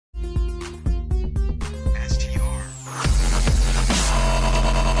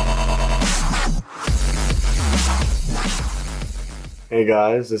Hey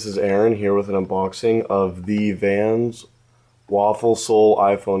guys, this is Aaron here with an unboxing of the Vans Waffle Sole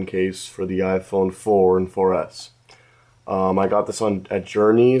iPhone case for the iPhone 4 and 4S. I got this on at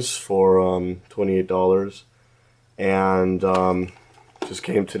Journeys for $28 and just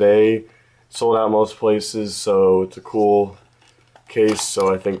came today. Sold out most places, so it's a cool case,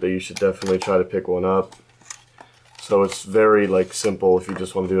 so I think that you should definitely try to pick one up. So it's very simple if you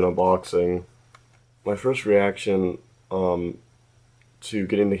just want to do an unboxing. My first reaction to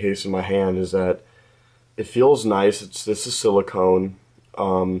getting the case in my hand is that it feels nice. This is silicone,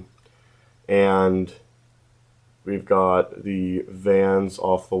 and we've got the Vans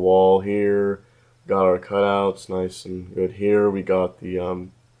off the wall here. Got our cutouts nice and good here. We got the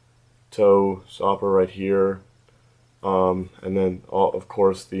toe stopper right here, and then of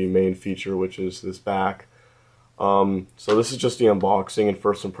course the main feature, which is this back. So this is just the unboxing and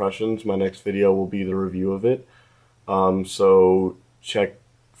first impressions. My next video will be the review of it. So check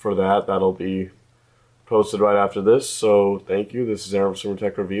for that. That'll be posted right after this. So thank you. This is Aaron from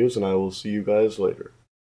Tech Reviews, and I will see you guys later.